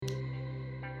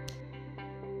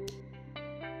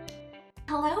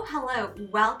Hello, hello.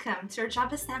 Welcome to our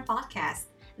Jumpistan podcast.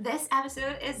 This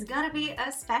episode is gonna be a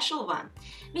special one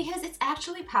because it's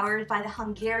actually powered by the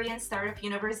Hungarian Startup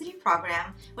University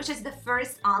program, which is the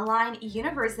first online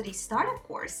university startup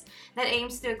course that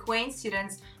aims to acquaint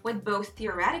students with both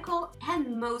theoretical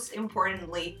and, most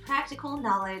importantly, practical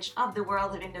knowledge of the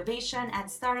world of innovation and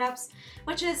startups,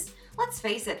 which is, let's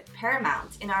face it,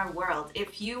 paramount in our world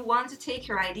if you want to take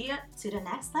your idea to the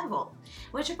next level,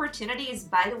 which opportunity is,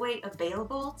 by the way,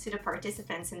 available to the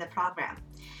participants in the program.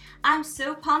 I'm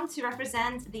so pumped to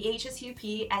represent the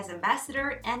HSUP as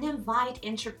ambassador and invite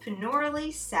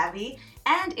entrepreneurially savvy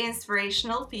and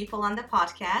inspirational people on the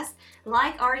podcast,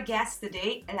 like our guest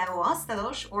today, Leo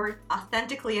Asztalos, or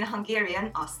authentically in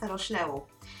Hungarian, Asztalos Leo.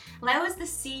 Leo is the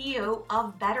CEO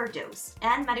of Better Dose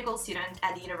and medical student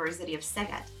at the University of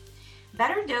Szeged.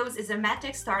 Better Dose is a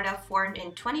medtech startup formed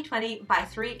in 2020 by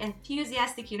three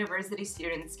enthusiastic university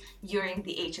students during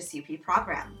the HSUP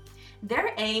program.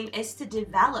 Their aim is to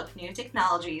develop new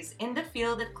technologies in the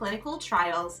field of clinical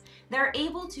trials that are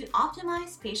able to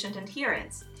optimize patient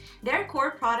adherence. Their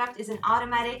core product is an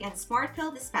automatic and smart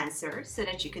pill dispenser so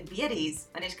that you could be at ease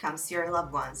when it comes to your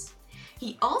loved ones.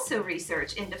 He also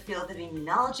researched in the field of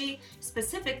immunology,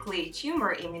 specifically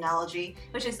tumor immunology,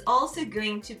 which is also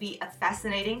going to be a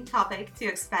fascinating topic to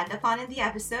expand upon in the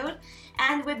episode.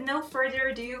 And with no further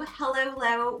ado, hello,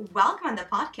 Leo. Welcome on the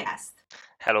podcast.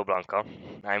 Hello, Blanca.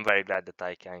 I'm very glad that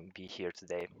I can be here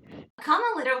today. A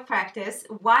common little practice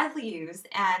widely used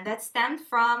and that stemmed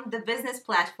from the business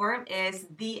platform is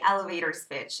the elevator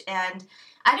pitch. And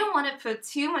I don't want to put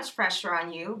too much pressure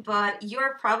on you, but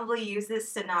you're probably used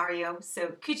this scenario. So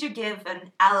could you give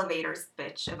an elevator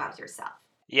pitch about yourself?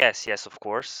 Yes, of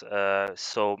course.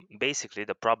 So basically,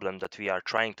 the problem that we are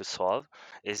trying to solve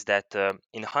is that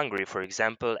in Hungary, for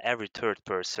example, every third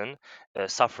person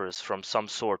suffers from some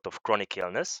sort of chronic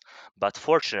illness. But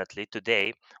fortunately,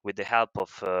 today, with the help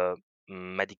of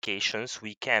medications,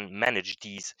 we can manage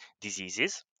these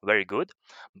diseases very good.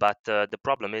 But the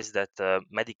problem is that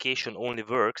medication only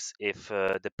works if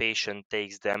the patient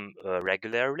takes them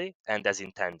regularly and as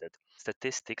intended.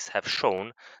 Statistics have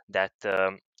shown that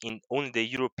in only the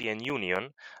European Union,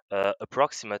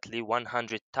 approximately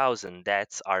 100,000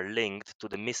 deaths are linked to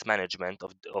the mismanagement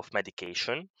of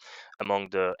medication among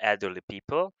the elderly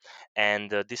people. And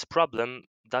this problem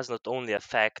does not only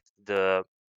affect the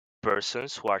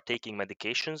persons who are taking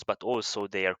medications, but also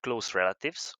their close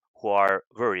relatives who are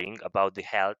worrying about the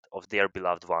health of their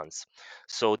beloved ones.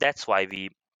 So that's why we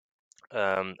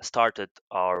started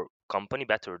our company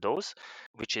Better Dose,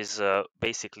 which is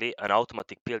basically an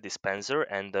automatic pill dispenser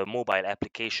and a mobile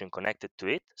application connected to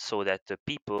it, so that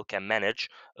people can manage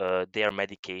their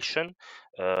medication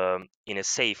in a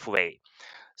safe way.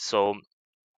 So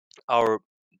our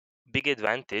big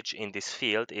advantage in this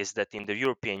field is that in the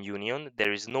European Union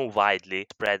there is no widely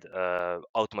spread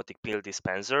automatic pill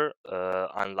dispenser,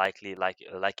 unlikely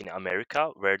like in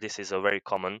America, where this is a very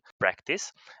common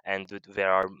practice, and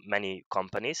there are many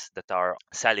companies that are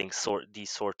selling these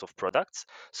sort of products.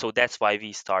 So that's why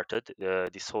we started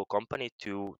this whole company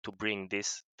to bring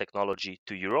this technology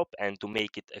to Europe and to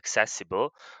make it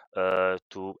accessible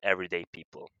to everyday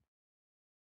people.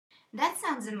 That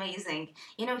sounds amazing.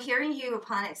 Hearing you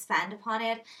upon expand upon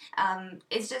it,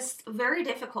 it's just very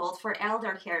difficult for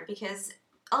elder care because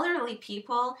elderly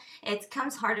people, it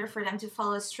comes harder for them to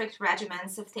follow strict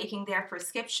regimens of taking their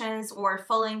prescriptions or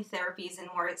following therapies in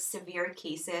more severe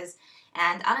cases.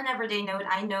 And on an everyday note,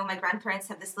 I know my grandparents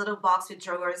have this little box with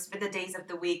drawers with the days of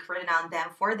the week written on them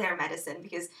for their medicine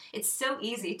because it's so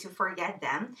easy to forget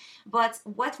them. But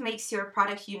what makes your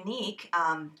product unique,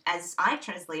 as I've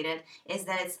translated, is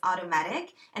that it's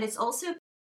automatic and it's also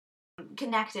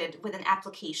connected with an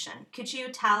application. Could you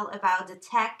tell about the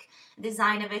tech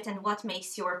design of it and what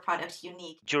makes your product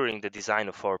unique? During the design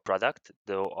of our product,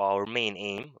 our main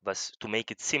aim was to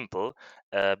make it simple,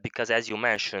 because, as you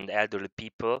mentioned, elderly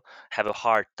people have a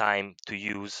hard time to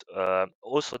use.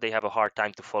 Also, they have a hard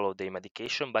time to follow their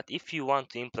medication. But if you want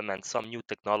to implement some new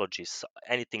technologies,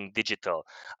 anything digital,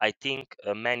 I think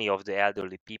many of the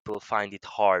elderly people find it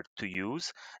hard to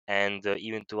use and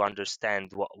even to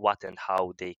understand what and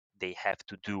how they have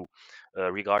to do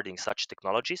regarding such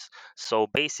technologies. So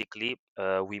basically,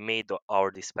 we made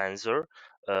our dispenser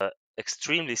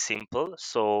extremely simple.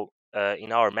 So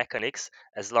in our mechanics,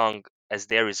 as long as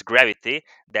there is gravity,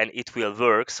 then it will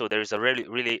work. So there is a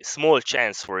really small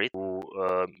chance for it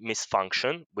to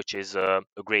misfunction, which is a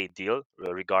great deal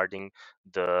regarding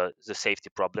the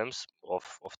safety problems of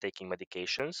taking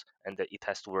medications, and that it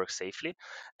has to work safely.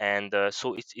 And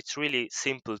so it's really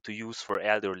simple to use for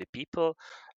elderly people.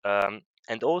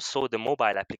 And also the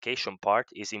mobile application part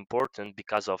is important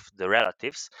because of the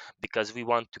relatives, because we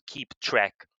want to keep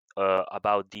track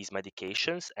about these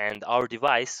medications, and our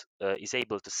device is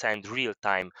able to send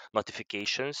real-time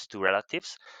notifications to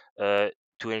relatives uh,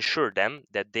 to ensure them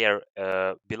that their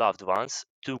beloved ones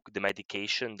took the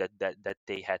medication that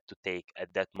they had to take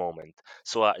at that moment.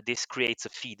 So this creates a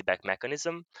feedback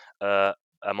mechanism uh,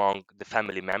 among the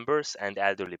family members and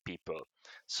elderly people.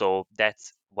 So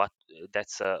that's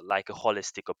like a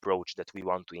holistic approach that we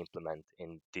want to implement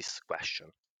in this question.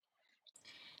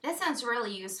 That sounds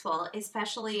really useful,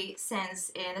 especially since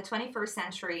in the 21st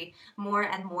century, more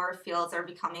and more fields are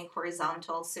becoming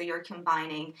horizontal. So you're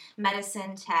combining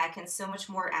medicine, tech, and so much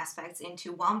more aspects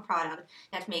into one product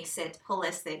that makes it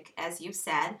holistic, as you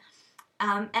said.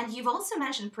 And you've also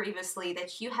mentioned previously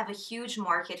that you have a huge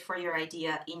market for your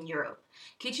idea in Europe.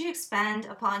 Could you expand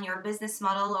upon your business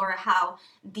model or how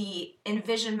the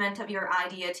envisionment of your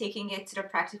idea, taking it to the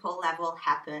practical level,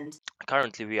 happened?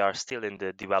 Currently, we are still in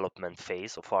the development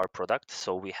phase of our product,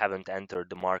 so we haven't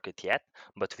entered the market yet,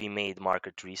 but we made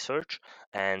market research,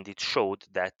 and it showed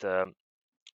that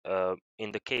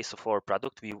in the case of our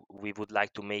product, we would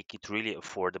like to make it really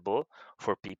affordable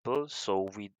for people. So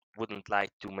we wouldn't like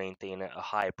to maintain a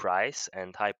high price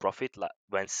and high profit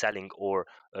when selling or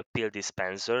a pill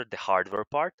dispenser, the hardware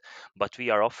part, but we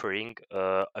are offering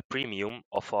a premium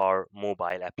of our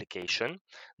mobile application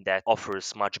that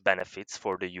offers much benefits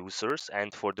for the users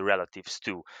and for the relatives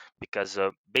too, because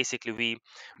basically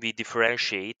we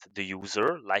differentiate the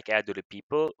user. Like elderly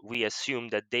people, we assume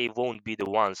that they won't be the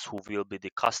ones who will be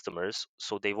the customers,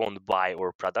 so they won't buy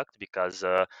our product, because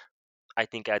I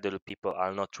think elderly people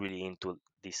are not really into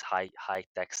this high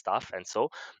tech stuff. And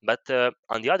so, but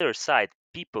on the other side,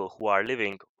 people who are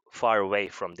living far away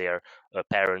from their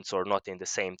parents or not in the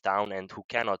same town, and who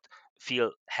cannot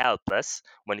feel helpless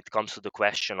when it comes to the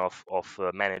question of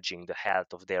managing the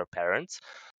health of their parents,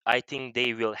 I think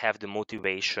they will have the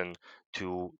motivation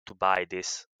to buy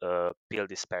this pill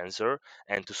dispenser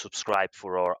and to subscribe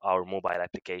for our mobile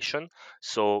application.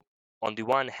 So on the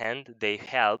one hand, they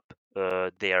help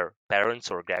their parents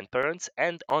or grandparents,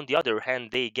 and on the other hand,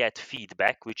 they get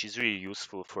feedback which is really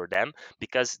useful for them,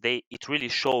 because they it really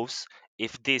shows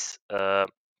if this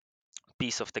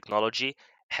piece of technology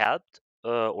helped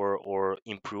or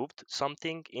improved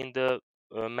something in the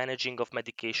managing of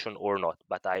medication or not.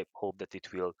 But I hope that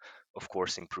it will, of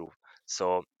course, improve.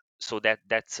 So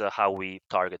that's how we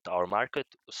target our market.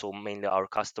 So mainly our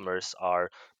customers are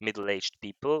middle-aged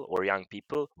people or young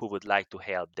people who would like to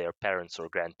help their parents or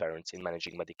grandparents in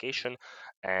managing medication.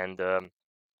 And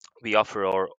we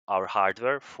offer our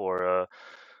hardware for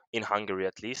in Hungary,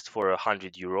 at least, for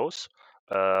 100 euros,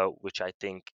 which I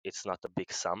think it's not a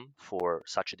big sum for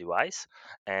such a device.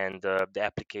 And the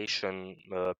application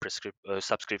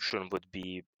subscription would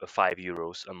be 5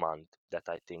 euros a month. That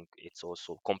I think it's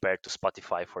also, compared to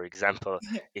Spotify, for example,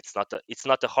 it's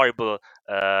not a horrible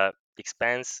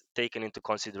expense, taken into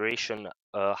consideration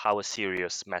how a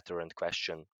serious matter and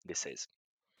question this is.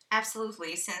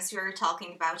 Absolutely, since you're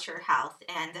talking about your health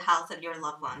and the health of your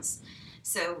loved ones.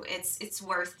 So it's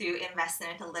worth to invest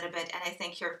in it a little bit, and I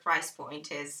think your price point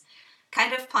is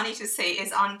kind of funny to say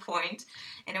is on point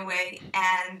in a way.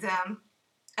 And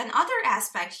another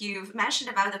aspect you've mentioned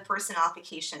about the personal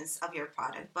applications of your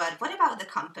product, but what about the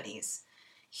companies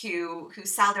who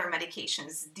sell their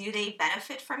medications? Do they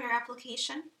benefit from your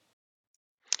application?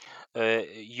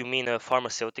 You mean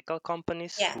pharmaceutical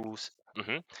companies Yeah. who's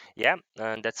yeah,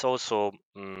 and that's also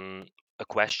a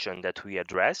question that we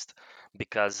addressed,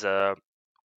 because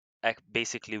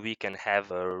basically we can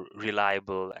have a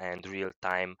reliable and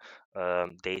real-time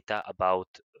data about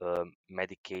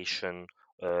medication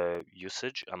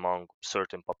usage among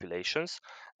certain populations,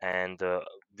 and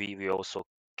we also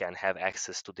can have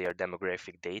access to their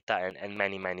demographic data and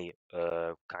many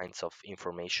kinds of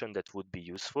information that would be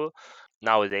useful.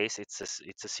 Nowadays it's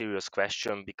a serious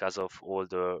question because of all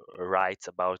the rights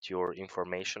about your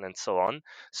information and so on.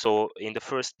 So in the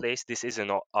first place, this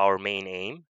isn't our main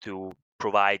aim to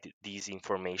provide these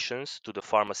informations to the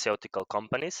pharmaceutical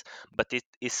companies, but it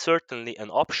is certainly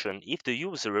an option if the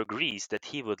user agrees that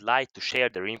he would like to share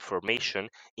their information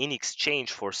in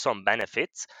exchange for some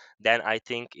benefits. Then I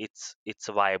think it's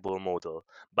a viable model.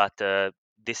 But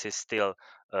this is still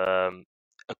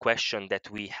a question that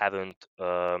we haven't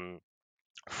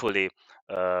fully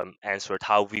answered,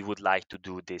 how we would like to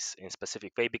do this in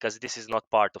specific way, because this is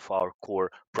not part of our core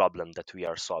problem that we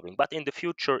are solving. But in the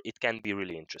future, it can be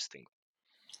really interesting.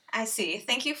 I see.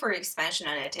 Thank you for your expansion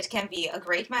on it. It can be a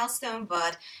great milestone,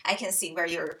 but I can see where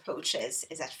your approach is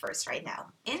at first right now.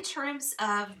 In terms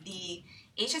of the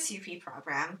HSUP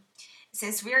program,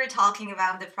 Since we're talking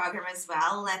about the program as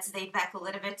well, let's date back a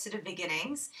little bit to the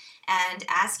beginnings and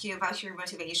ask you about your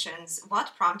motivations.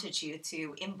 What prompted you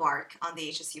to embark on the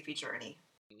HSUP journey?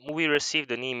 We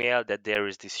received an email that there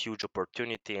is this huge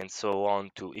opportunity and so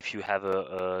on to if you have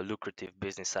a lucrative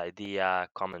business idea,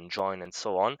 come and join and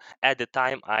so on. At the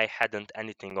time, I hadn't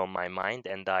anything on my mind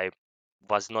and I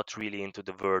was not really into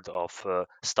the world of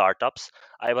startups.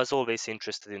 I was always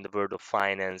interested in the world of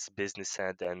finance, business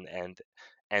and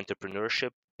entrepreneurship,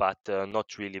 but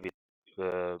not really with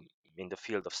in the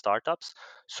field of startups.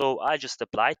 So I just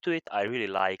applied to it. I really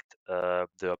liked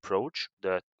the approach.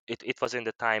 It was in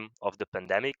the time of the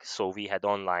pandemic, so we had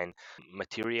online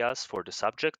materials for the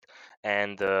subject,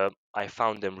 and I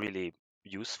found them really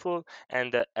useful.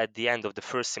 And at the end of the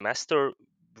first semester,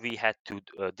 we had to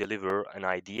deliver an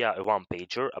idea, a one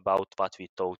pager about what we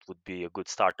thought would be a good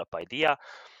startup idea.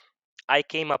 I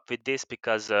came up with this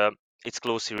because it's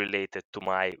closely related to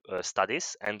my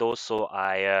studies, and also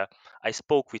I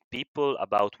spoke with people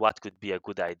about what could be a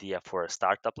good idea for a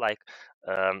startup. Like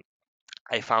um,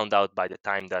 I found out by the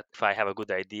time that if I have a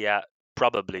good idea,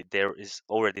 probably there is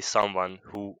already someone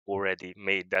who already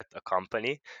made that a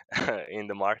company in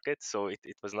the market. So it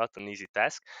was not an easy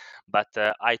task, but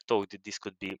I thought that this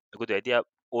could be a good idea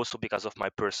also because of my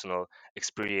personal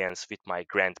experience with my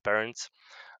grandparents.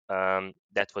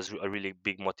 That was a really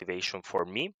big motivation for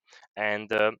me, and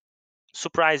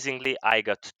surprisingly, I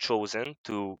got chosen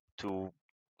to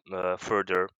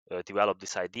further develop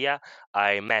this idea.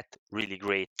 I met really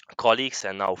great colleagues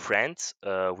and now friends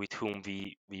with whom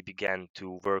we began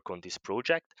to work on this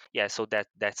project. Yeah, so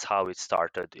that's how it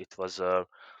started. It was a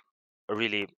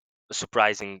really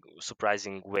surprising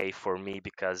way for me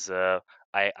because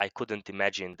I couldn't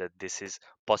imagine that this is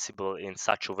possible in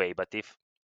such a way. But if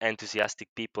enthusiastic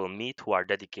people meet who are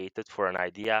dedicated for an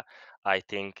idea, I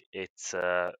think it's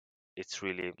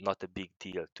really not a big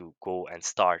deal to go and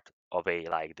start a way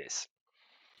like this.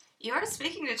 You're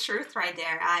speaking the truth right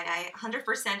there. I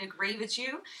 100% agree with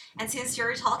you. And since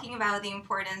you're talking about the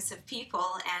importance of people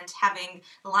and having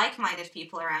like minded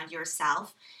people around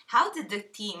yourself, how did the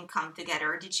team come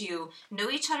together? Did you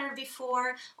know each other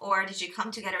before, or did you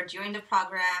come together during the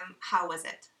program? How was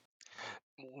it?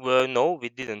 Well, no, we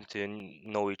didn't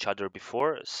know each other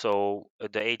before. So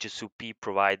the HSUP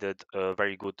provided a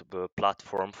very good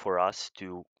platform for us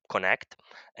to connect.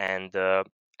 And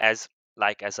as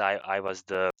as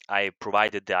I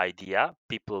provided the idea,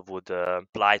 people would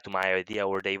apply to my idea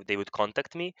or they would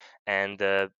contact me, and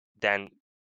then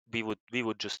we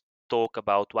would just talk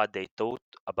about what they thought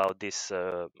about this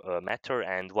matter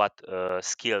and what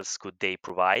skills could they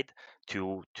provide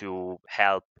to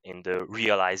help in the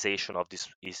realization of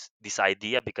this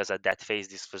idea, because at that phase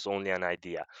this was only an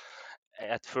idea.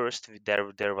 At first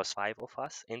there was 5 of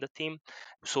us in the team,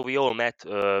 so we all met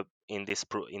in this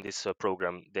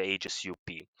program, the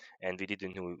HSUP, and we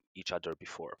didn't know each other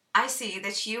before. I see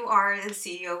that you are the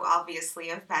CEO, obviously,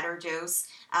 of Better Dose.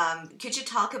 Could you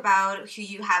talk about who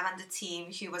you have on the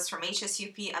team, who was from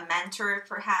HSUP, a mentor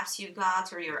perhaps you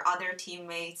got, or your other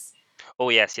teammates? Oh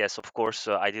yes, yes, of course.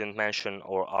 I didn't mention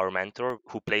our mentor,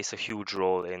 who plays a huge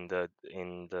role in the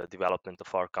development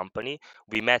of our company.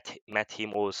 We met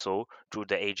him also through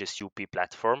the HSUP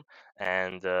platform,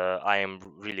 and I am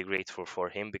really grateful for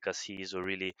him because he is a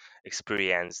really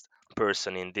experienced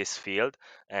person in this field,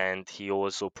 and he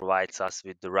also provides us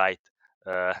with the right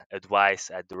advice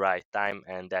at the right time,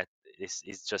 and that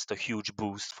is just a huge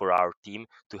boost for our team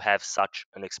to have such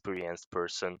an experienced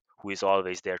person who is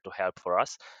always there to help for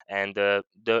us. And the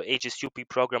HSUP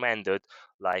program ended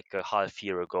like a half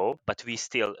year ago, but we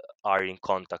still are in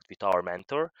contact with our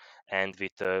mentor, and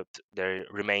with there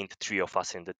remained 3 of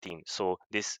us in the team. So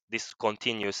this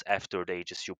continues after the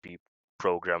HSUP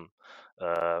program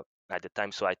uh, at the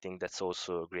time. So I think that's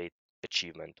also a great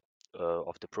achievement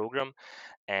of the program.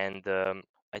 And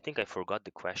I think I forgot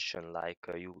the question. Like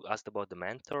you asked about the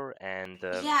mentor, and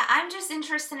Yeah, I'm just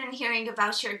interested in hearing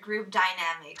about your group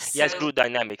dynamics. yes, So, group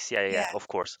dynamics. Yeah, yeah, yeah, yeah. of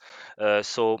course.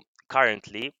 So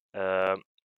currently,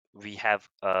 we have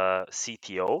a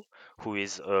CTO who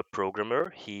is a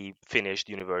programmer. He finished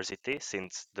university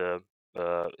since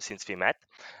we met,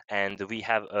 and we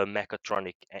have a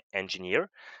mechatronic engineer,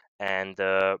 and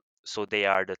so they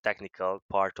are the technical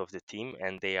part of the team,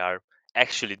 and they are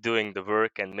actually doing the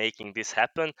work and making this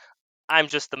happen. I'm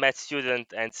just a math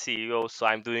student and CEO, so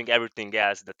I'm doing everything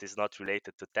else that is not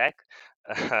related to tech.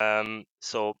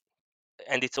 So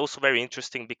and it's also very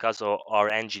interesting because our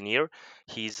engineer,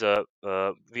 we are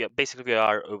basically we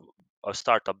are a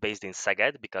startup based in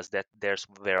Szeged, because there's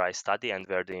where I study and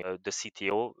where the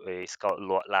CTO is called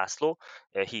Laszlo.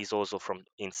 He's also from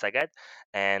in Szeged,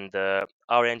 and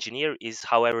our engineer is,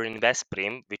 however, in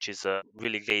Veszprém, which is a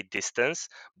really great distance.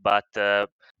 But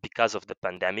because of the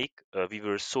pandemic, we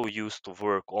were so used to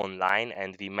work online,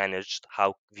 and we managed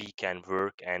how we can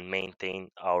work and maintain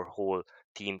our whole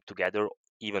team together,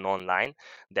 even online,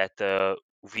 that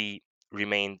we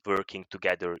remained working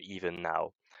together even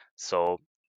now. So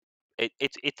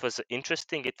it was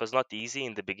interesting. It was not easy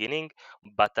in the beginning,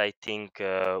 but I think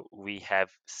we have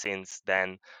since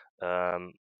then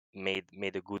um,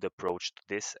 made a good approach to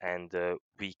this, and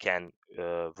we can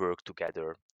work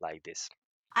together like this.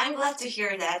 I'm glad to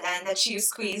hear that and that you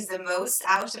squeezed the most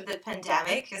out of the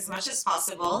pandemic as much as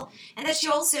possible and that you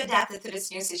also adapted to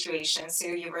this new situation so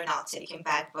you were not taken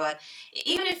back. But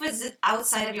even if it was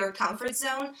outside of your comfort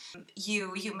zone,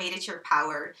 you made it your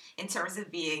power in terms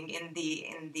of being in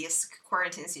this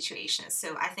quarantine situation.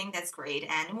 So I think that's great.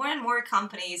 And more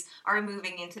companies are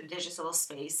moving into the digital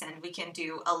space and we can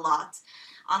do a lot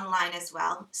online as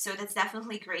well. So that's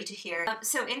definitely great to hear.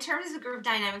 So in terms of group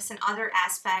dynamics, and other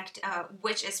aspect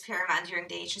which is paramount during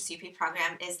the HSUP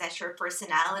program is that your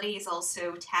personality is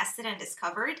also tested and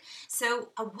discovered. So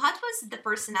what was the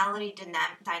personality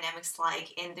dynamics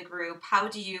like in the group? How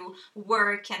do you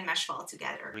work and mesh well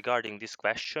together? Regarding this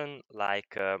question,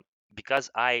 like because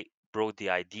I brought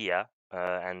the idea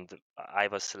and I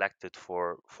was selected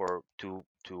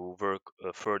to work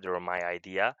further on my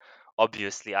idea.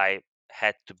 Obviously, I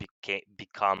had to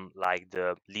become like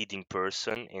the leading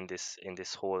person in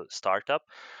this whole startup,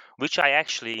 which I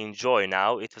actually enjoy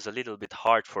now. It was a little bit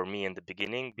hard for me in the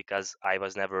beginning because I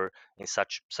was never in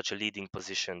such a leading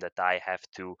position that I have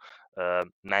to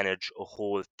manage a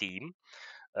whole team.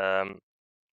 Um,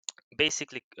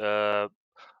 Basically,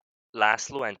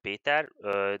 Laszlo and Peter,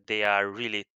 they are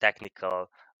really technical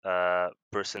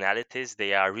personalities.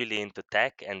 They are really into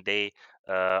tech, and they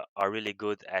are really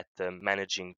good at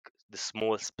managing the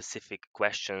small specific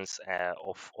questions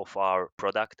of our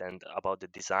product and about the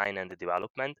design and the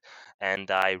development.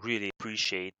 And I really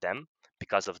appreciate them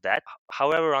because of that.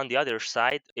 However, on the other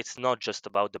side, it's not just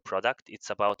about the product, it's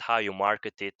about how you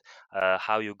market it,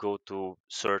 how you go to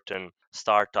certain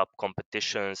startup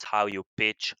competitions, how you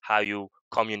pitch, how you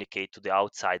communicate to the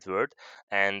outside world.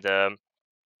 And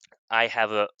I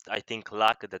have I think,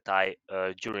 luck that I,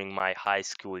 during my high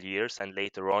school years and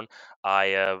later on,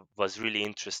 I was really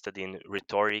interested in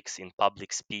rhetorics, in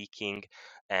public speaking,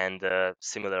 and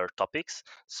similar topics.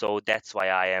 So that's why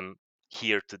I am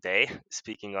here today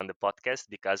speaking on the podcast,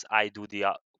 because I do the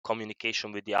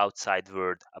communication with the outside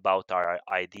world about our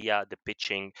idea, the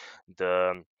pitching,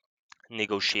 the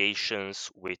negotiations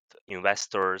with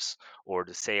investors or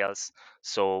the sales.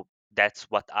 So that's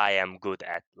what I am good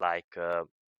at, like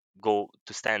go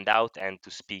to stand out and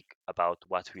to speak about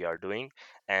what we are doing.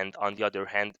 And on the other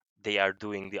hand, they are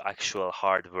doing the actual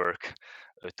hard work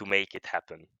to make it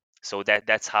happen. So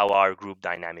that's how our group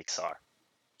dynamics are.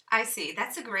 I see.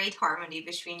 That's a great harmony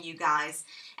between you guys.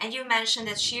 And you mentioned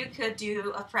that you could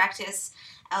do a practice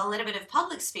a little bit of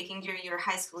public speaking during your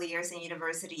high school years and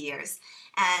university years.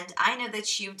 And I know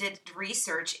that you did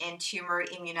research in tumor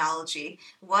immunology.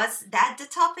 Was that the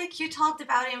topic you talked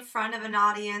about in front of an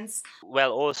audience?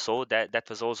 Well, also that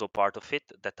was also part of it,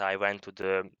 that I went to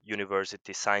the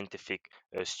university scientific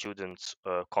students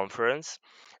conference.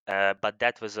 But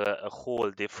that was a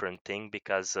whole different thing,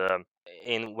 because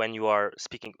in when you are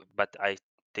speaking, but I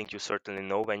think you certainly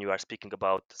know, when you are speaking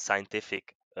about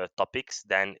scientific topics,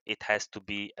 then it has to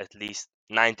be at least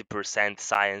 90%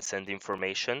 science and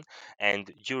information. And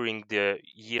during the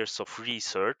years of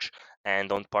research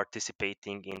and on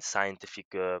participating in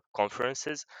scientific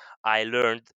conferences, I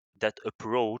learned that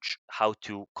approach, how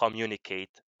to communicate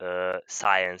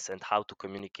science and how to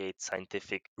communicate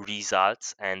scientific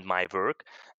results and my work.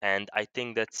 And I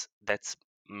think that's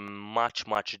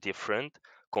much different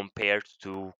compared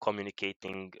to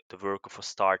communicating the work of a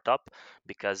startup,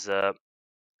 because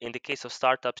in the case of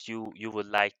startups, you would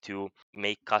like to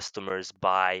make customers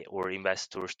buy or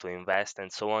investors to invest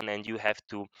and so on, and you have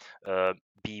to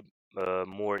be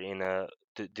more in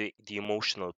the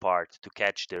emotional part to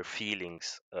catch their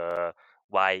feelings,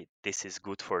 why this is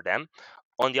good for them.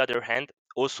 On the other hand,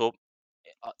 also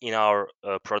in our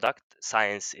product,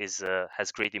 science is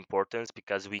has great importance,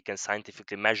 because we can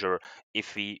scientifically measure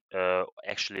if we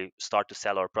actually start to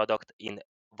sell our product, in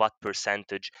what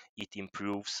percentage it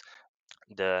improves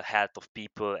the health of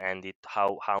people, and it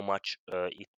how much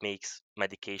it makes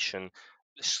medication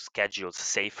schedules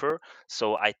safer.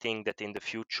 So I think that in the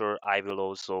future I will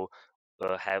also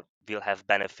have will have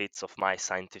benefits of my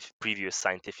previous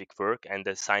scientific work and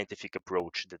the scientific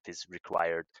approach that is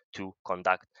required to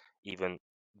conduct even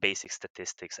basic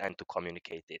statistics and to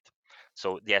communicate it.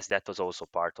 So yes, that was also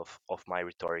part of my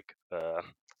rhetoric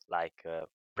like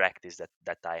practice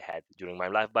that I had during my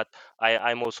life. But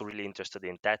I'm also really interested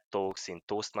in TED Talks, in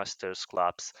Toastmasters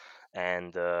clubs,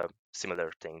 and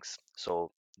similar things.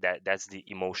 So that's the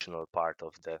emotional part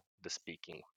of the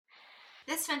speaking.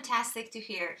 That's fantastic to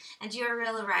hear. And you're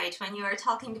really right. When you are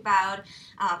talking about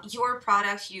your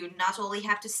product, you not only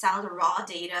have to sell the raw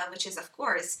data, which is, of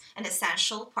course, an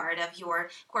essential part of your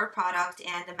core product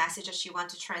and the message that you want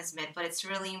to transmit, but it's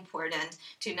really important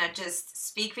to not just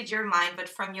speak with your mind, but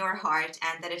from your heart,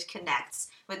 and that it connects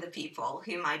with the people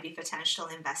who might be potential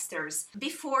investors.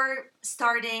 Before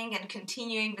starting and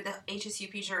continuing with the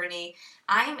HSUP journey,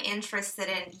 I'm interested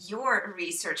in your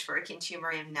research work in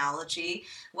tumor immunology.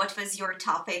 What was your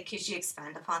topic? Could you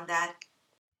expand upon that?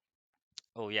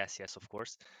 Oh yes, yes, of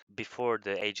course. Before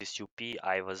the HSUP,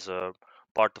 I was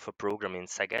part of a program in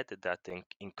Szeged that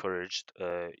encouraged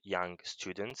young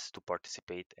students to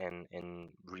participate in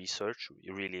research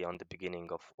really on the beginning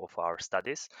of our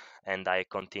studies, and I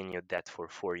continued that for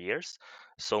 4 years.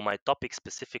 So my topic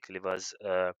specifically was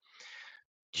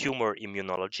tumor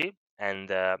immunology and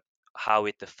how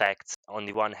it affects, on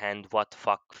the one hand, what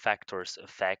factors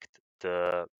affect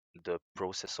the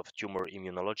process of tumor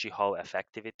immunology, how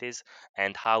effective it is,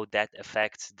 and how that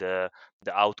affects the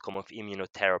outcome of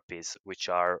immunotherapies, which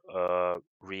are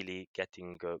really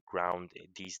getting ground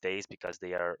these days because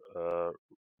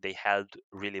they held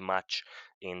really much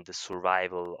in the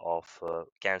survival of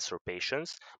cancer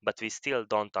patients, but we still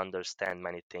don't understand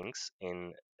many things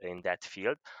in that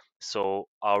field. So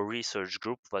our research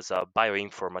group was a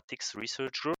bioinformatics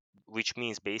research group, which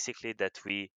means basically that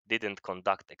we didn't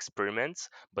conduct experiments,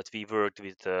 but we worked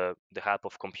with the help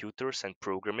of computers and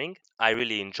programming. I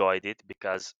really enjoyed it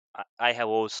because I have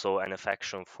also an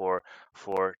affection for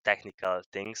technical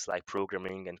things like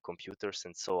programming and computers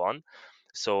and so on.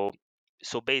 So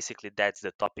so basically that's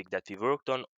the topic that we worked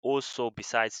on. Also,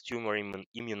 besides tumor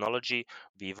immunology,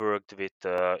 we worked with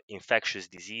infectious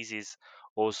diseases,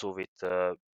 also with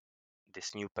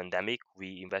this new pandemic.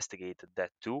 We investigated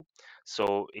that too.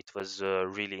 So it was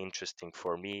really interesting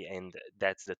for me, and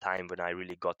that's the time when I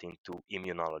really got into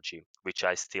immunology, which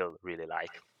I still really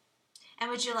like. And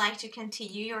would you like to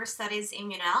continue your studies in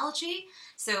immunology?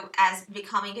 So, as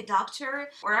becoming a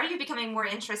doctor, or are you becoming more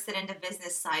interested in the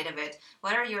business side of it?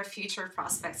 What are your future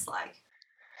prospects like?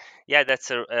 Yeah,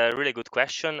 that's a really good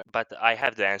question, but I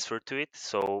have the answer to it.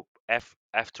 So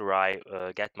after I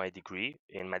get my degree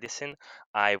in medicine,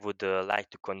 I would like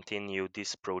to continue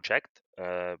this project,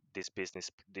 this business,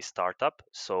 this startup.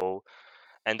 So,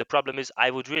 and the problem is I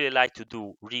would really like to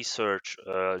do research,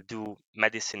 do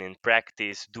medicine in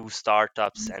practice, do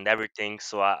startups and everything.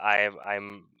 So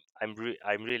I'm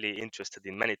really interested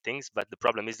in many things, but the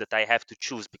problem is that I have to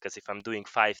choose, because if I'm doing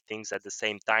five things at the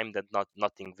same time, that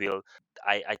nothing will.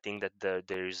 I think that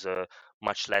there is a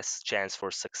much less chance for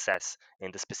success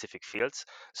in the specific fields.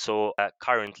 So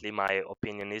currently, my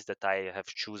opinion is that I have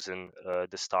chosen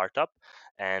the startup,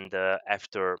 and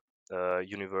after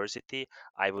university,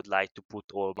 I would like to put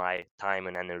all my time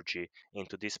and energy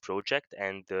into this project,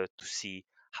 and to see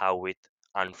how it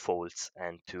unfolds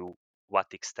and to what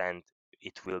extent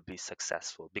it will be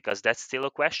successful. Because that's still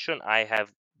a question. I have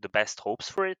the best hopes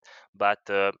for it, but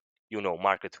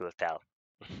market will tell.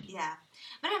 Yeah,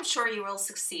 but I'm sure you will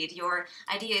succeed. Your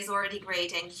idea is already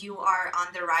great, and you are on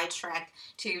the right track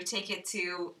to take it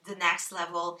to the next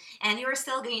level. And you're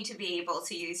still going to be able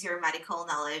to use your medical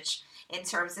knowledge in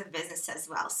terms of business as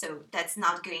well. So that's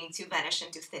not going to vanish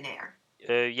into thin air.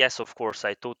 Yes, of course,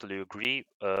 I totally agree.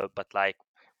 But like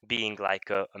being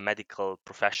like a medical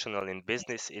professional in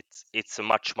business, it's a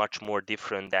much more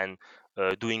different than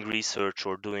doing research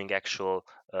or doing actual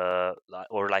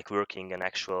or like working an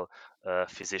actual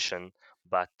physician.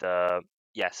 But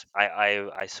yes,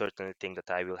 I certainly think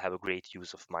that I will have a great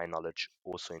use of my knowledge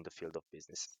also in the field of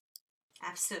business.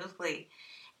 Absolutely.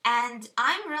 And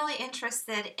I'm really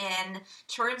interested in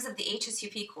terms of the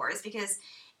HSUP course because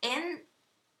in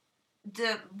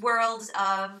the world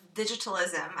of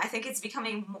digitalism, I think it's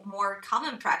becoming more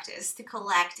common practice to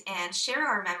collect and share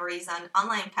our memories on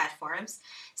online platforms.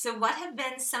 So, what have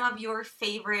been some of your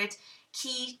favorite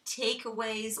key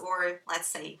takeaways or, let's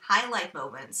say, highlight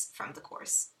moments from the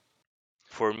course?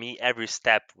 For me, every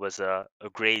step was a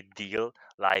great deal.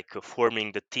 Like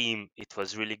forming the team, it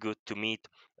was really good to meet.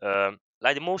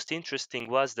 Like the most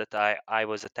interesting was that I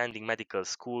was attending medical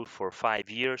school for 5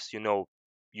 years.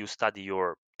 You study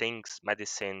your things,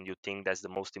 medicine, you think that's the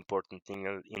most important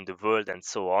thing in the world, and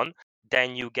so on.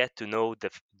 then you get to know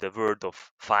the world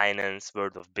of finance,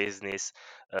 world of business.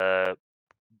 uh,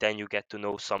 then you get to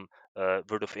know some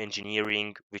word of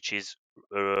engineering, which is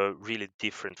really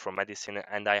different from medicine,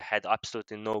 and I had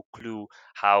absolutely no clue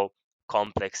how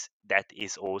complex that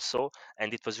is also.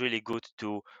 And it was really good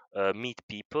to meet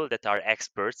people that are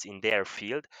experts in their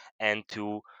field and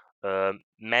to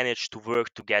manage to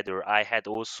work together. I had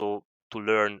also to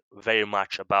learn very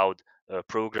much about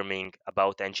programming,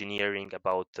 about engineering,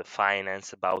 about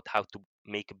finance, about how to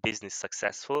make a business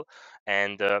successful.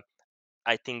 And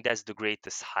I think that's the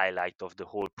greatest highlight of the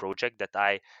whole project, that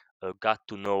I got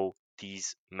to know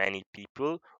these many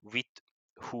people with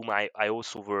whom I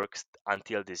also work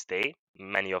until this day,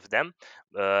 many of them.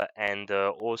 And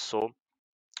also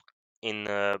in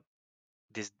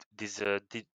this, this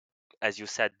as you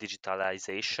said,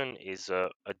 digitalization is a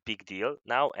big deal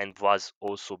now and was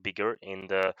also bigger in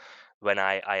the when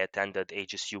I attended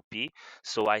HSUP.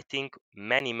 So I think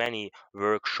many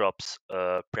workshops,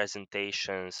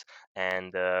 presentations,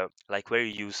 and like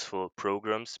very useful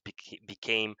programs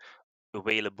became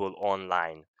available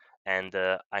online. And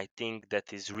I think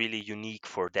that is really unique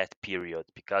for that period,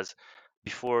 because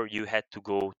before you had to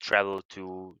go travel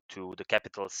to the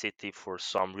capital city for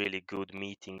some really good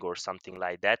meeting or something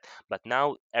like that. But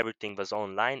now everything was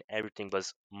online, everything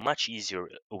was much easier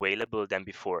available than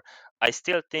before. I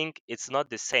still think it's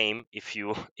not the same if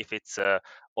you if it's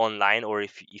online, or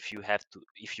if you have to,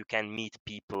 if you can meet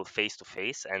people face to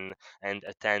face and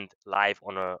attend live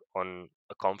on a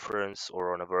conference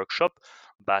or on a workshop.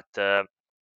 But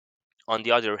on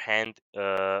the other hand,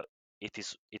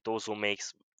 it also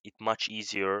makes it much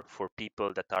easier for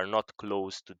people that are not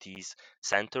close to these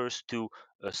centers to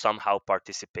somehow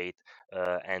participate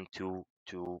and to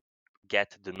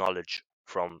get the knowledge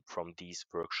from these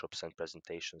workshops and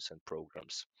presentations and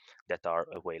programs that are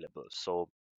available. So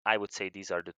I would say these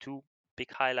are the two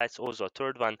big highlights. Also, a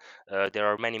third one, there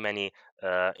are many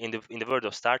in the world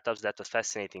of startups that was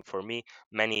fascinating for me.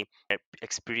 Many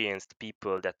experienced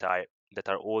people that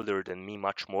are older than me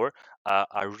much more,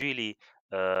 are really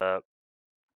uh,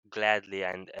 gladly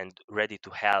and ready to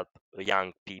help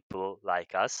young people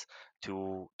like us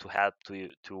to help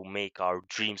to make our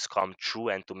dreams come true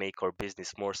and to make our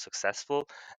business more successful.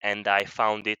 And I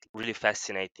found it really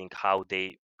fascinating how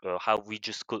they how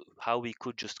we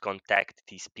could just contact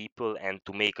these people and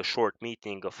to make a short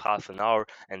meeting of half an hour,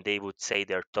 and they would say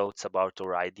their thoughts about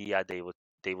our idea. They would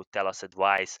tell us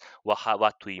advice,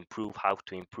 what to improve, how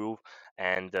to improve.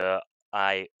 And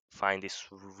I find this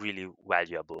really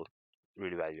valuable.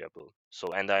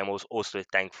 So, and I'm also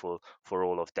thankful for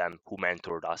all of them who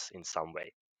mentored us in some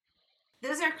way.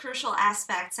 Those are crucial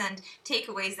aspects and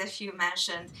takeaways that you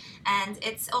mentioned. And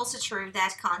it's also true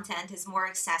that content is more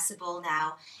accessible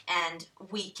now, and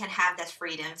we can have that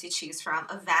freedom to choose from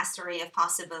a vast array of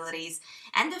possibilities.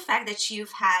 And the fact that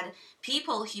you've had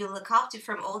people who you look up to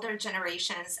from older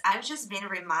generations, I've just been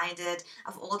reminded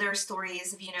of older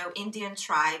stories of, Indian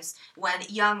tribes when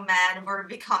young men were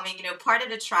becoming, part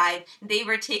of the tribe. They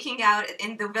were taking out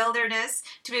in the wilderness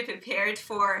to be prepared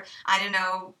for, I don't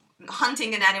know,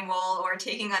 hunting an animal or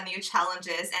taking on new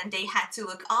challenges, and they had to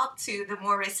look up to the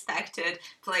more respected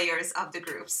players of the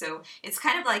group. So it's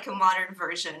kind of like a modern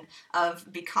version of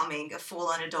becoming a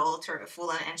full-on adult or a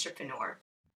full-on entrepreneur.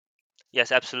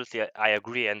 Yes, absolutely. I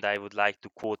agree. And I would like to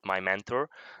quote my mentor,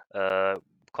 uh,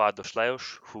 Kardos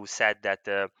Lajos, who said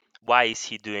that why is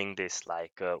he doing this?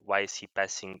 Like, why is he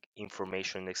passing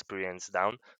information and experience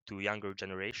down to younger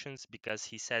generations? Because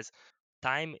he says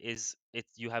time is it,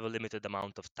 you have a limited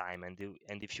amount of time,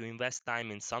 and if you invest time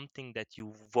in something, that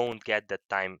you won't get that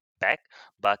time back.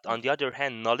 But on the other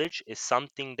hand, knowledge is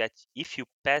something that if you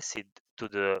pass it to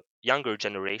the younger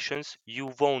generations,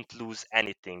 you won't lose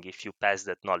anything if you pass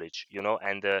that knowledge,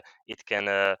 and it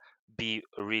can be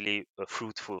really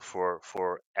fruitful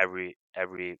for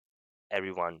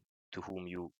everyone to whom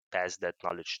you pass that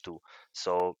knowledge to.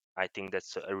 So I think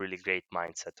that's a really great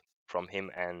mindset from him.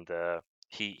 And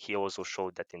he also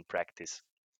showed that in practice,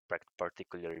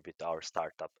 particularly with our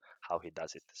startup, how he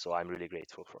does it. So I'm really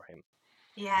grateful for him.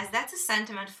 Yes, that's a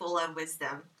sentiment full of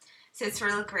wisdom. So it's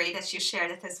really great that you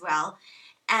shared it as well.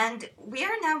 And we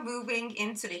are now moving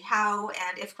into the how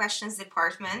and if questions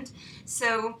department.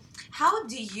 So, how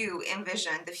do you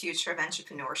envision the future of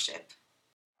entrepreneurship?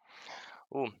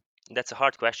 Oh, that's a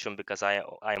hard question because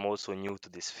I'm also new to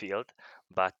this field.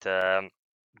 But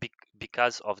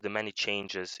because of the many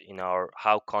changes in our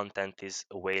how content is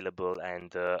available,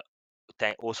 and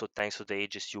also thanks to the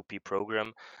HSUP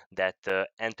program, that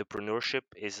entrepreneurship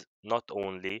is not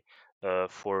only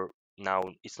for now,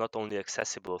 it's not only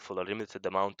accessible for a limited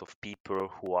amount of people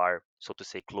who are, so to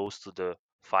say, close to the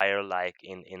fire like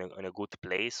in a good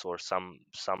place or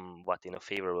somewhat in a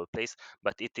favorable place,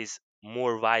 but it is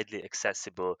more widely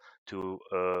accessible to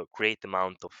a great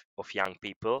amount of young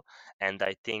people. And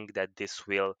I think that this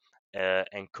will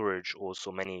encourage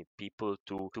also many people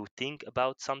to think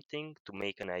about something, to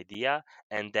make an idea,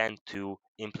 and then to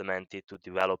implement it, to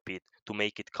develop it, to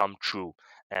make it come true.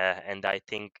 And I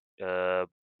think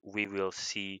we will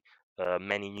see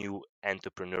many new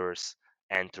entrepreneurs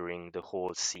entering the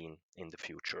whole scene in the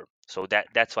future. So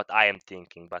that's what I am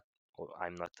thinking, but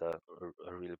I'm not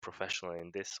a real professional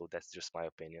in this, so that's just my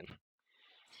opinion.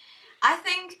 I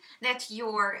think that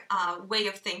your way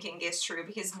of thinking is true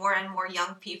because more and more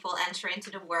young people enter into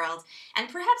the world, and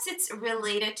perhaps it's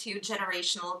related to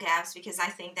generational gaps because I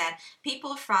think that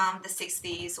people from the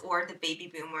 60s or the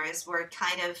baby boomers were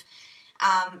kind of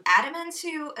adamant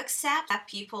to accept that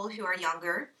people who are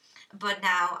younger. But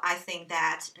now I think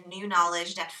that new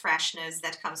knowledge, that freshness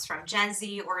that comes from Gen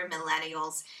Z or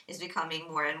millennials is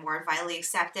becoming more and more widely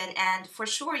accepted. And for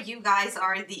sure, you guys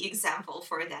are the example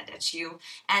for that, that you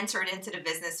entered into the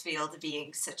business field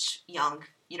being such young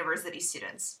university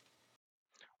students.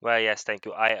 Well, yes, thank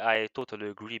you. I totally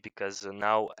agree because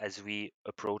now as we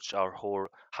approach our whole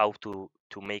how to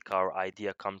make our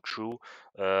idea come true,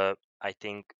 I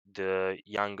think the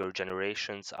younger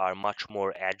generations are much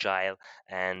more agile,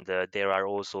 and there are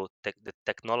also the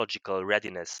technological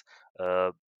readiness.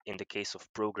 In the case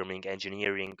of programming,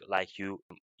 engineering, like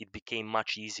it became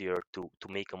much easier to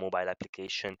make a mobile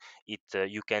application.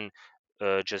 You can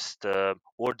just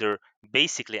order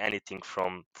basically anything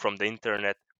from the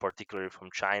internet, particularly from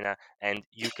China, and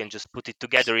you can just put it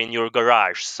together in your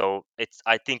garage. So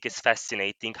I think it's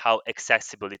fascinating how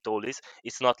accessible it all is.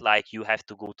 It's not like you have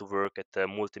to go to work at a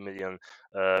multi-million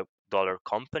dollar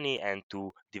company and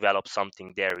to develop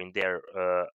something there in their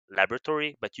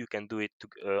laboratory, but you can do it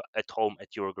at home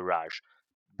at your garage.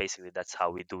 Basically, that's how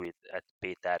we do it at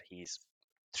Peter. He's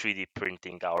 3D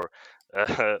printing our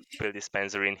pill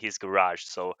dispenser in his garage.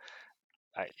 So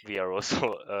we are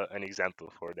also an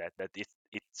example for that. That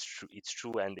it's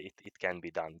true, and it can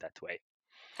be done that way.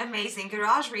 Amazing.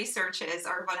 Garage researches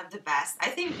are one of the best. I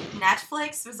think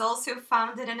Netflix was also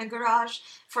founded in a garage.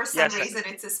 For some Yes, reason,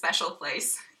 it's a special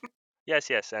place. yes,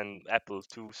 and Apple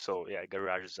too. So yeah,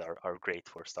 garages are great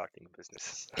for starting a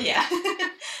business. Yeah.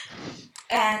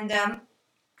 And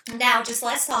now, just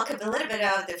let's talk a little bit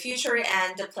about the future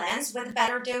and the plans with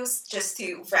Better Dose, just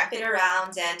to wrap it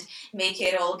around and make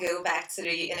it all go back to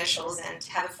the initials and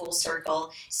have a full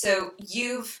circle. So,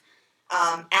 you've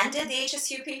ended the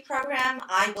HSUP program.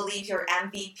 I believe your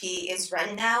MVP is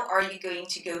ready now. Are you going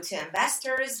to go to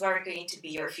investors? What are going to be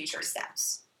your future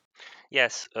steps?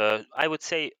 Yes, I would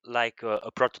say like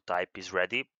a prototype is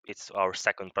ready. It's our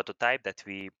second prototype that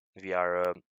we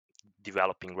are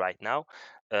developing right now.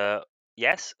 Uh,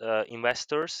 yes,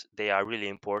 investors, they are really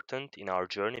important in our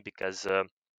journey because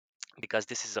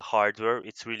this is a hardware.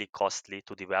 It's really costly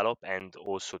to develop and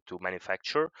also to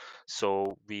manufacture,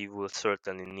 so we will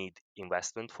certainly need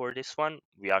investment for this one.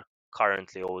 We are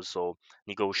currently also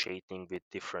negotiating with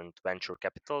different venture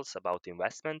capitals about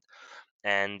investment.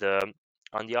 And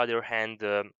on the other hand,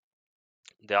 the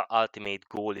ultimate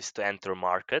goal is to enter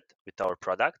market with our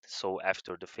product, so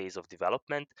after the phase of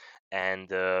development. And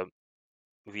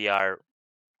we are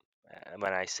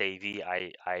when I say we,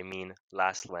 I mean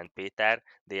Laszlo and Peter.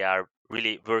 They are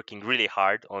really working really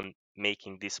hard on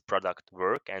making this product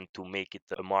work and to make it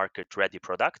a market ready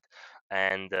product.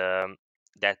 And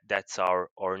that's our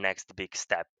next big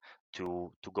step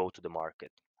to go to the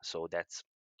market. So that's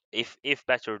if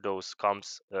Better Dose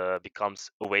becomes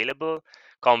available,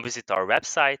 come visit our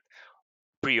website,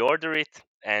 pre-order it,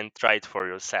 and try it for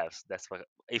yourselves. That's what,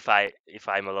 if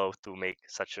I'm allowed to make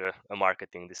such a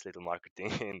marketing, this little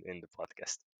marketing in the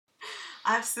podcast.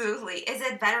 Absolutely. Is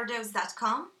it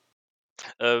betterdose.com?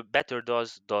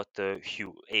 Betterdose.hu, so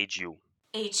HU.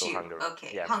 Hungary.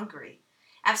 Okay, Yeah, Hungary.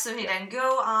 Absolutely. yeah, Then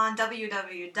go on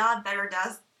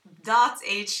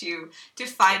www.betterdoes.hu to yeah.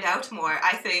 find out more.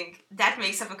 I think that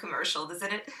makes up a commercial,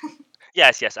 doesn't it?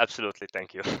 Yes, absolutely.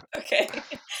 Thank you. Okay.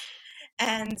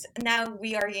 And now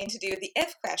we are going to do the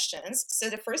if questions. So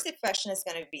the first if question is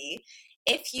going to be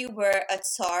if you were a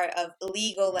czar of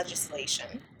legal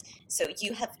legislation, so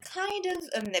you have kind of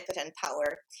omnipotent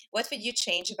power, what would you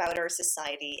change about our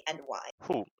society and why?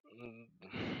 Who?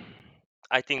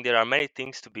 I think there are many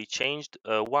things to be changed.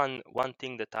 One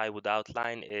thing that I would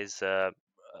outline is a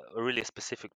really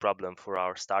specific problem for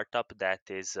our startup. That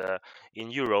is,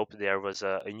 in Europe, there was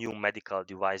a new medical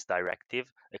device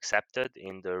directive accepted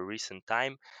in the recent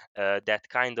time that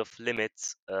kind of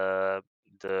limits the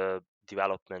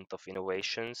development of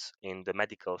innovations in the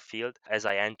medical field. As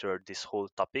I entered this whole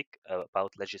topic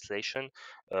about legislation,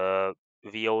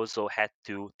 we also had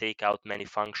to take out many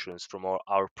functions from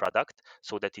our product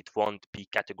so that it won't be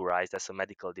categorized as a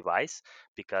medical device,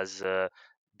 because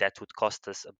that would cost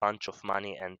us a bunch of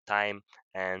money and time,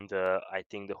 and I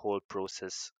think the whole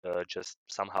process just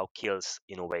somehow kills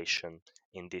innovation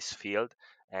in this field,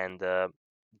 and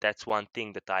that's one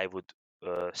thing that I would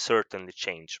certainly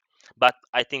change. But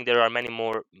I think there are many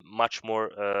more, much more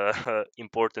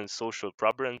important social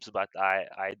problems, but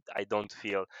I don't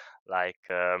feel like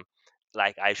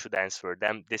like I should answer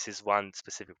them. This is one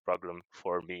specific problem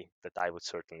for me that I would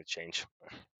certainly change.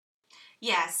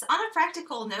 Yes, on a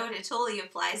practical note, it totally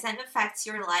applies and affects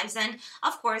your lives. And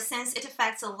of course, since it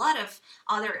affects a lot of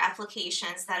other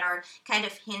applications that are kind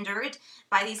of hindered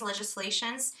by these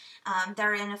legislations,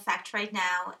 they're in effect right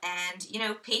now. And,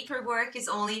 paperwork is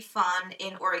only fun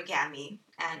in origami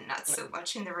and not so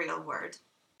much in the real world.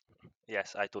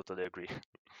 Yes, I totally agree.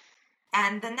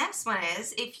 And the next one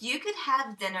is if you could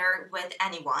have dinner with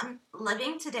anyone,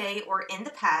 living today or in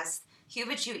the past, who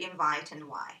would you invite and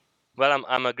why? Well,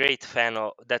 I'm a great fan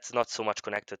of, that's not so much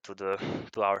connected to the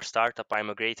to our startup. I'm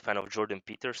a great fan of Jordan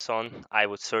Peterson. I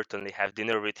would certainly have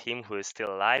dinner with him, who is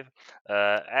still alive,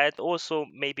 and also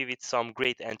maybe with some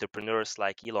great entrepreneurs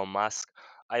like Elon Musk.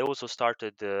 I also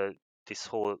started this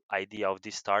whole idea of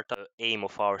this startup. Aim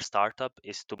of our startup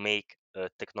is to make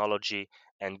technology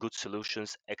and good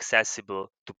solutions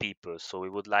accessible to people. So we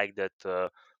would like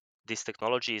that this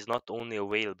technology is not only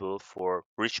available for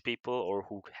rich people or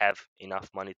who have enough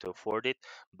money to afford it,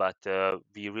 but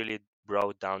we really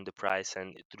brought down the price,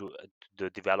 and through the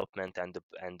development and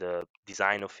the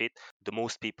design of it, the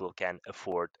most people can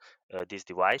afford this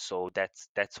device. So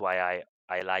that's why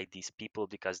I like these people,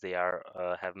 because they are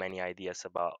have many ideas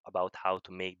about how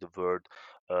to make the world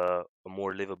a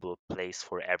more livable place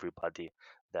for everybody.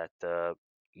 That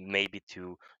maybe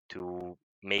to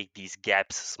make these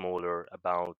gaps smaller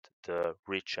about the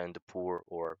rich and the poor,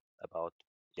 or about,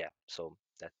 yeah, so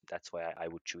that's why I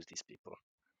would choose these people.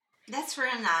 That's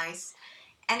really nice.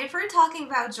 And if we're talking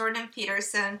about Jordan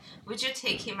Peterson, would you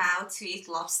take him out to eat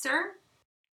lobster?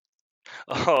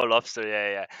 Oh, lobster, yeah,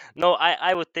 yeah. No,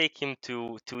 I would take him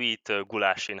to eat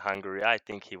goulash in Hungary. I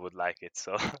think he would like it,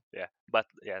 so yeah. But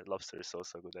yeah, lobster is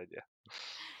also a good idea.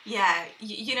 Yeah,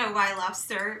 you know why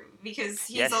lobster? Because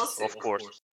he's Yes, also of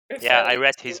course. Yeah, I referring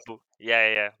read to. his book. Yeah,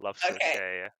 yeah, yeah, lobsters, Okay.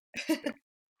 yeah, yeah.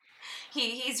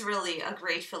 He's really a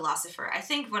great philosopher. I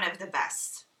think one of the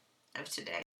best of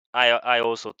today. I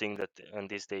also think that on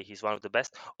this day he's one of the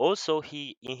best. Also,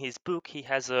 he in his book he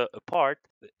has a part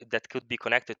that could be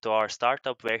connected to our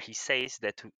startup, where he says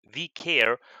that we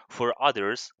care for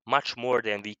others much more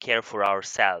than we care for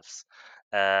ourselves,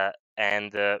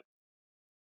 and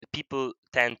people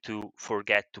tend to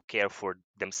forget to care for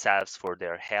themselves, for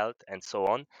their health, and so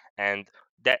on. And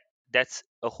that that's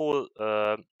a whole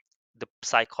the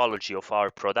psychology of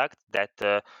our product, that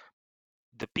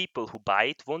the people who buy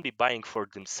it won't be buying for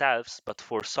themselves, but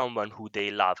for someone who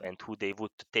they love and who they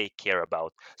would take care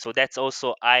about. So that's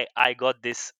also, I got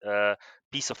this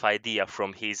piece of idea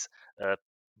from his uh,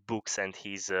 books and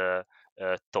his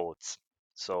thoughts.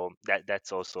 So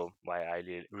that's also why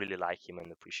I really like him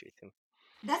and appreciate him.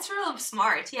 That's real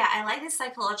smart. Yeah, I like this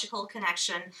psychological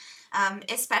connection,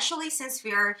 especially since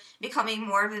we are becoming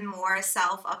more and more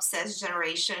self-obsessed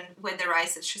generation with the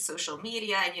rise of social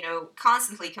media and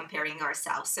constantly comparing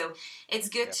ourselves. So it's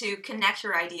good Yeah. to connect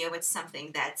your idea with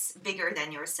something that's bigger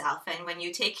than yourself. And when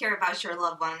you take care about your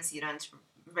loved ones, you don't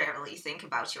rarely think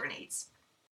about your needs.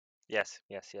 Yes,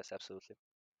 yes, yes, absolutely.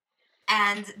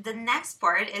 And the next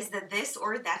part is the this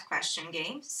or that question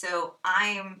game. So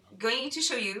I'm going to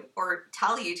show you or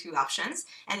tell you two options,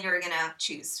 and you're gonna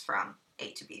choose from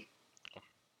A to B.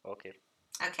 Okay.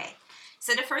 Okay.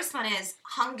 So the first one is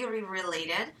Hungary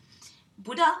related.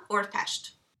 Buda or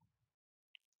Pest?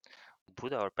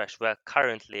 Buda or Pest? Well,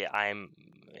 currently I'm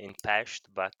in Pest,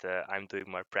 but I'm doing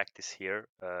my practice here,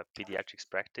 pediatrics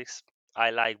practice. I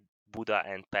like Buda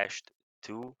and Pest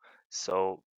too,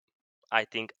 so I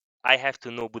think I have to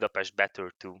know Budapest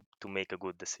better to make a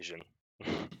good decision.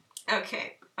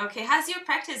 Okay. Okay. How's your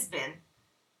practice been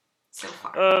so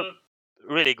far? uh,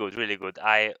 Really good, really good.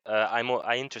 I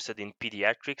interested in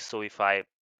pediatrics, so if I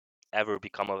ever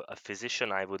become a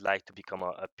physician, I would like to become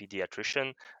a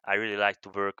pediatrician. I really like to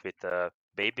work with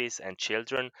babies and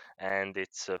children, and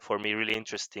it's for me really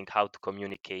interesting how to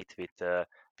communicate with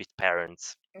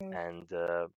parents, and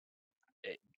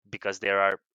eh, because there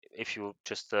are, if you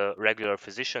just a regular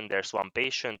physician, there's one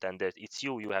patient and that it's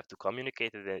you have to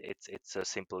communicate it. It's a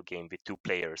simple game with two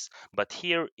players, but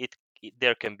here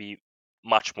there can be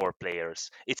much more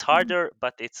players. It's harder,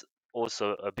 but it's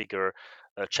also a bigger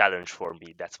challenge for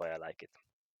me. That's why I like it.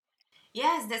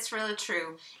 Yes, that's really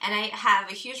true. And I have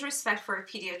a huge respect for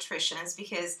pediatricians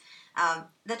because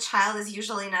the child is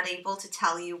usually not able to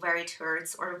tell you where it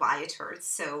hurts or why it hurts.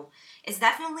 So it's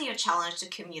definitely a challenge to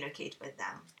communicate with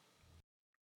them.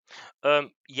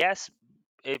 Yes,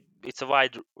 it's a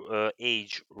wide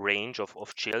age range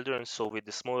of children. So with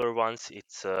the smaller ones,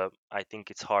 it's I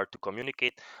think it's hard to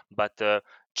communicate. But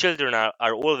children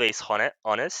are always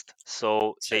honest.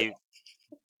 So True. they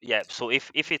yeah. So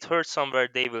if it hurts somewhere,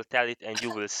 they will tell it, and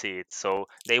you will see it. So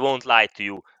they won't lie to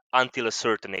you until a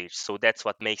certain age. So that's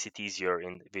what makes it easier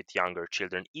in with younger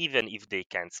children, even if they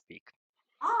can't speak.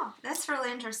 Oh, that's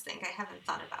really interesting. I haven't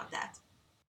thought about that.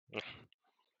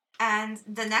 And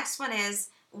the next one is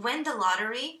win the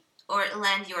lottery or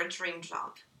land your dream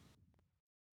job.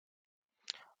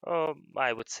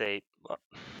 I would say,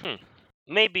 hmm,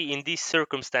 maybe in these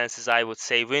circumstances, I would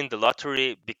say win the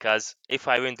lottery, because if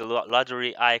I win the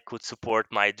lottery, I could support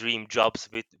my dream jobs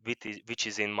which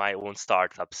is in my own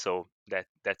startup. So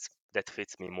that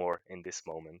fits me more in this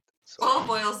moment. So All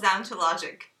boils down to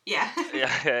logic. Yeah.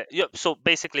 yeah, yeah. So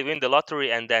basically, win the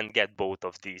lottery and then get both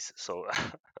of these. So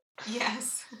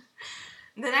Yes.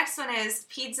 The next one is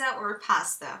pizza or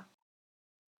pasta.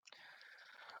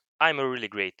 I'm a really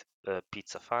great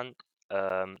pizza fan.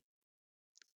 Um,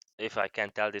 if I can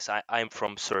tell this, I'm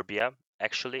from Serbia.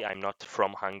 Actually, I'm not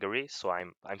from Hungary, so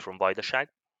I'm from Vajdaság,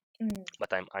 Mm.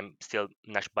 but I'm still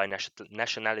by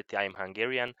nationality I'm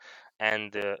Hungarian,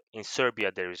 and in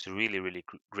Serbia there is really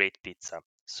great pizza.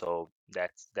 So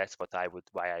that's what I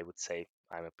would say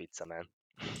I'm a pizza man.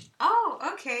 Oh,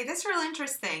 okay. That's really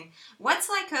interesting. What's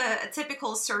like a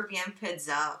typical Serbian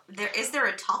pizza? There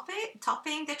a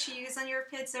topping that you use on your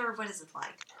pizza, or what is it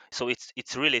like? So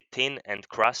it's really thin and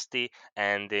crusty,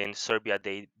 and in Serbia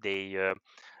they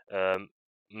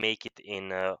make it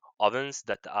in ovens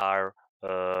that are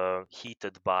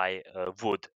heated by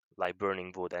wood, like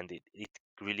burning wood, and it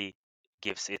really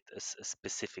gives it a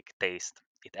specific taste.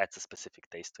 It adds a specific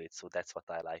taste to it, so that's what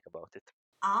I like about it.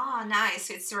 Ah, nice.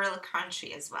 It's really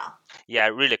crunchy as well. Yeah,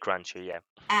 really crunchy. Yeah,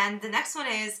 And the next one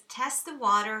is test the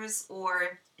waters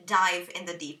or dive in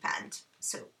the deep end.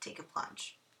 So take a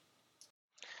plunge.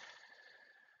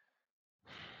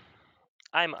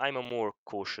 I'm a more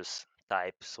cautious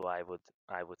type, so I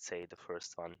would say the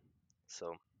first one.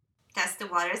 So Test the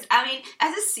waters. I mean,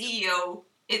 as a CEO,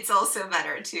 it's also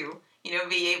better to,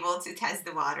 be able to test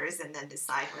the waters and then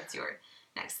decide what your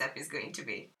next step is going to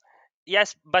be.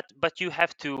 yes, but you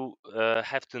have to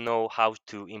know how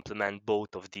to implement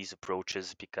both of these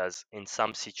approaches, because in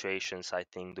some situations I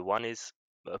think the one is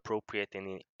appropriate,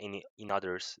 and in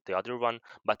others the other one.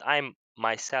 But I'm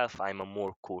a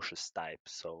more cautious type,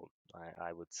 so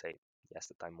I would say yes,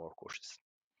 that I'm more cautious.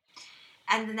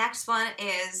 And the next one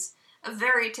is a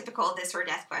very typical this or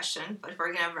that question, but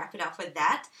we're going to wrap it up with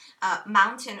that.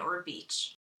 Mountain or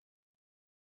beach?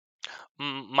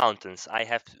 Mountains. I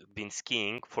have been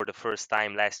skiing for the first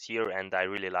time last year, and I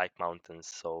really like mountains.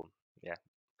 So yeah,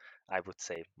 I would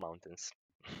say mountains.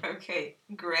 Okay,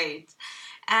 great.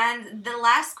 And the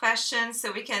last question,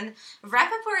 so we can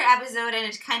wrap up our episode and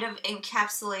it kind of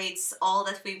encapsulates all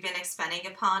that we've been expanding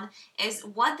upon, is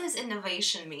what does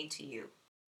innovation mean to you?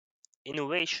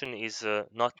 Innovation is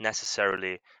not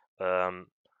necessarily um,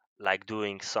 like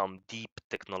doing some deep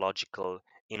technological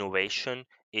innovation.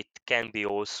 It can be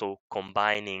also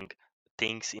combining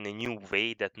things in a new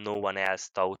way that no one else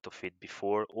thought of it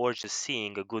before, or just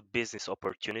seeing a good business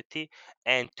opportunity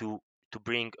and to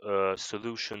bring a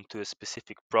solution to a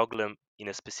specific problem in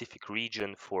a specific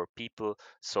region for people.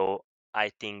 So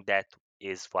I think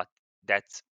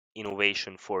that's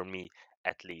innovation for me,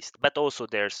 at least. But also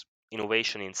there's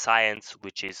innovation in science,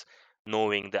 which is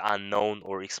knowing the unknown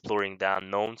or exploring the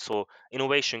unknown. So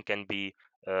innovation can be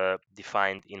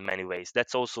defined in many ways.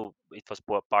 That's also it was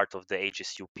part of the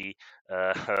HSUP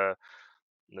uh,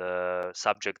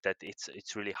 subject, that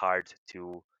it's really hard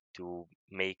to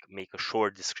make a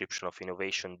short description of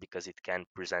innovation, because it can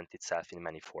present itself in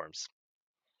many forms.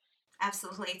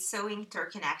 Absolutely. It's so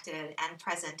interconnected and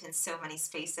present in so many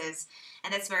spaces.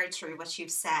 And that's very true what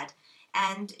you've said.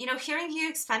 And, hearing you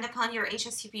expand upon your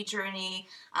HSCP journey,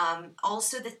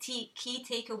 also the key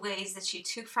takeaways that you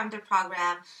took from the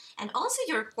program, and also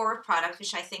your core product,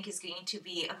 which I think is going to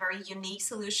be a very unique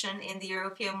solution in the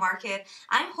European market,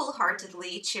 I'm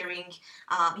wholeheartedly cheering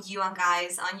you on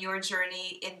guys on your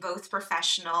journey in both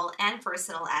professional and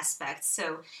personal aspects.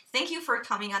 So thank you for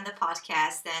coming on the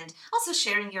podcast and also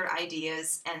sharing your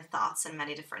ideas and thoughts on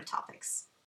many different topics.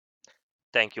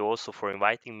 Thank you also for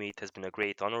inviting me. It has been a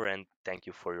great honor, and thank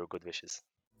you for your good wishes.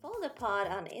 Follow the pod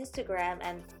on Instagram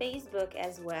and Facebook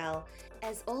as well.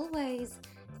 As always,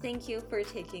 thank you for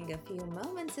taking a few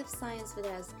moments of science with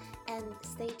us, and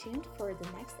stay tuned for the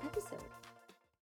next episode.